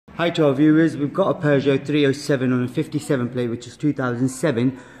Hi to our viewers, we've got a Peugeot 307 on a 57 plate which is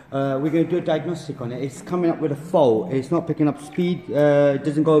 2007. We're going to do a diagnostic on it. It's coming up with a fault. It's not picking up speed, it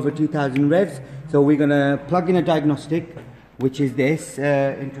doesn't go over 2000 revs. So we're going to plug in a diagnostic, which is this,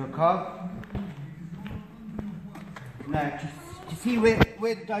 into a car. Now to see where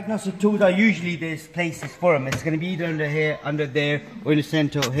the diagnostic tools are, usually there's places for them. It's going to be either under here, under there, or in the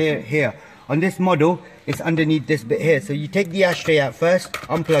center, or here. On this model, it's underneath this bit here. So you take the ashtray out first,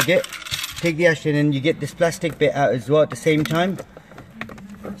 unplug it, take the ashtray, and then you get this plastic bit out as well at the same time.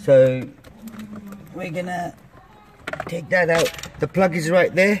 So we're gonna take that out. The plug is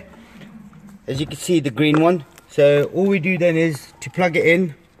right there, as you can see, the green one. So all we do then is to plug it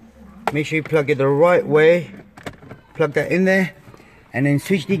in, make sure you plug it the right way, plug that in there, and then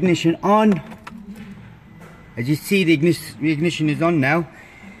switch the ignition on. As you see, the ignition is on now.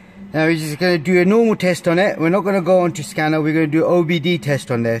 Now we're just going to do a normal test on it. We're not going to go on to scanner, we're going to do OBD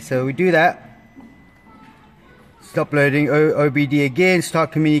test on there. So we do that. Stop loading, OBD again,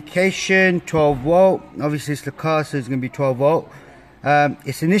 start communication, 12 volt. Obviously it's the car, so it's going to be 12 volt.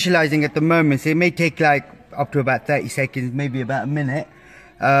 It's initializing at the moment, so it may take like up to about 30 seconds, maybe about a minute.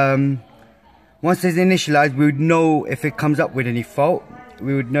 Once it's initialized, we would know if it comes up with any fault.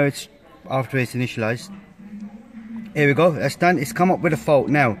 We would know it's after it's initialized. Here we go, that's done. It's come up with a fault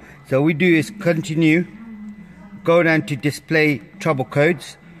now. So what we do is continue, go down to display trouble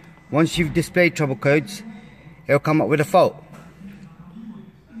codes. Once you've displayed trouble codes, it'll come up with a fault.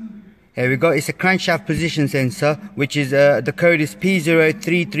 Here we go, it's a crankshaft position sensor, which is, the code is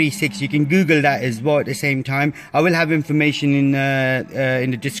P0336. You can Google that as well at the same time. I will have information in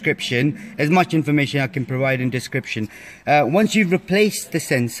the description, as much information I can provide in description. Once you've replaced the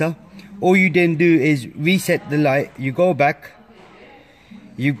sensor, all you then do is reset the light. You go back,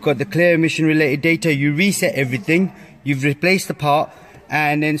 you've got the clear emission related data, you reset everything, you've replaced the part,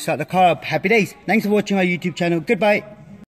 and then start the car up. Happy days. Thanks for watching our YouTube channel. Goodbye.